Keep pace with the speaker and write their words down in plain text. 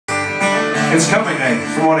It's coming,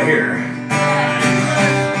 from what I hear.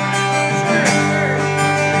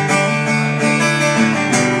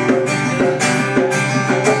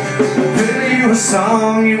 Baby, you a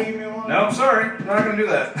song you... No, I'm sorry. I'm not going to do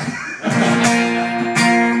that.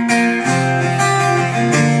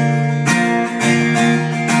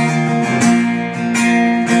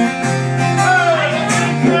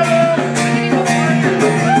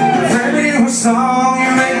 Song,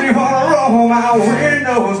 you make me wanna roll my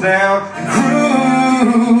windows down and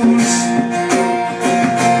cruise.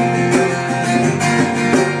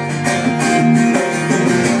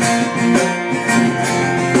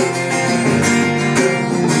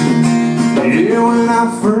 Yeah, when I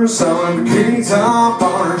first saw her, bikini top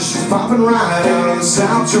on her, she's popping right out of the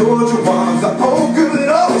South Georgia water. I thought, oh good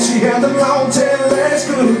Lord, she had the long tail legs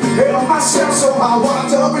glue. Held myself so I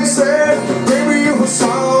walked up and said, baby, you a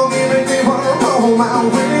song, you make me wanna roll my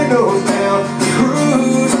windows down,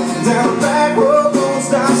 cruise down the back road, going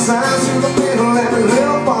stop signs through the middle, every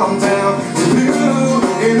little farm town. You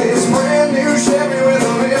in this brand new Chevy with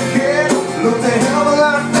a lift kit, looked a hell of a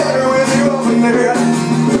lot better with you open there.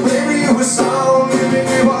 Baby, you a song, you make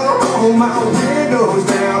me wanna roll my windows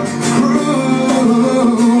down, cruise.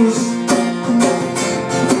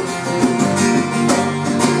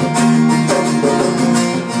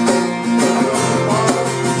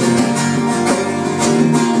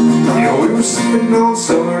 Sipping on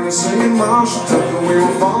summer and singing Marshall Tucker. We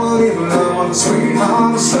were falling in love on the sweet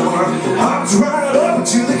hot summer. Hopped right up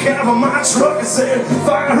into the cab of my truck and said,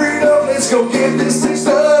 fire it up, let's go get this thing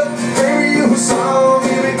stuck. Baby, you a song,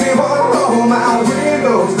 you make me wanna roll my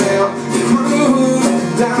windows down, cruise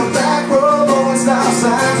down the back road, blowing stop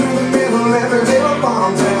signs through the middle, every little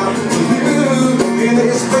farm town. You in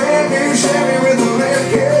this brand new Chevy with a lift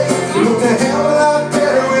kit, looked a hell of a lot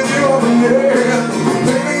better with you over there.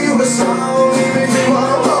 Baby, you a song,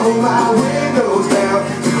 my windows down,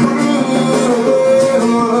 cruise.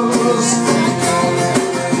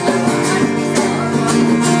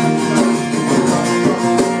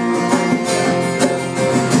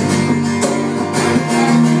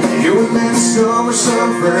 You and that summer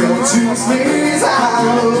sunflower to its knees. I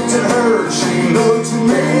looked at her, she looked at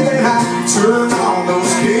me. Then I turned on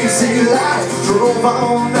those KC lights, drove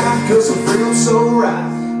all night 'cause it felt so right.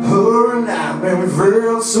 Her and I, man, we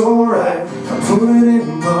felt so right. I put it in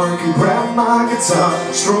the park and grabbed my guitar,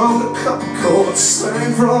 strummed a couple chords,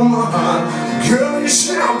 sang from my heart. Girl, you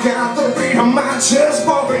shout, got the beat on my chest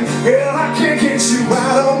bumping. Hell, I can't get you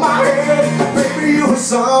out of my head. Baby, you a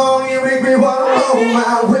song, you make me wanna roll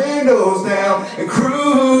my windows down and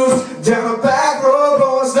cruise down the back road,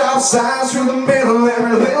 blowing stop signs through the middle,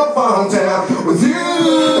 every little farm town. With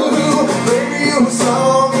you, baby, you a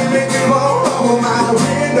song, you make me wanna roll my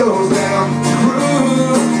windows down,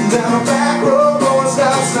 cruise down the back road, blowing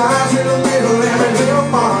stop signs in the middle, every little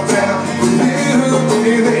farm town. With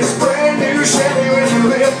you in this brand new Chevy with your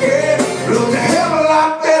lift kit, look a hell of a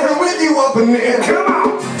lot better with you up in there. Come on,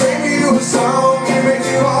 baby, you a song.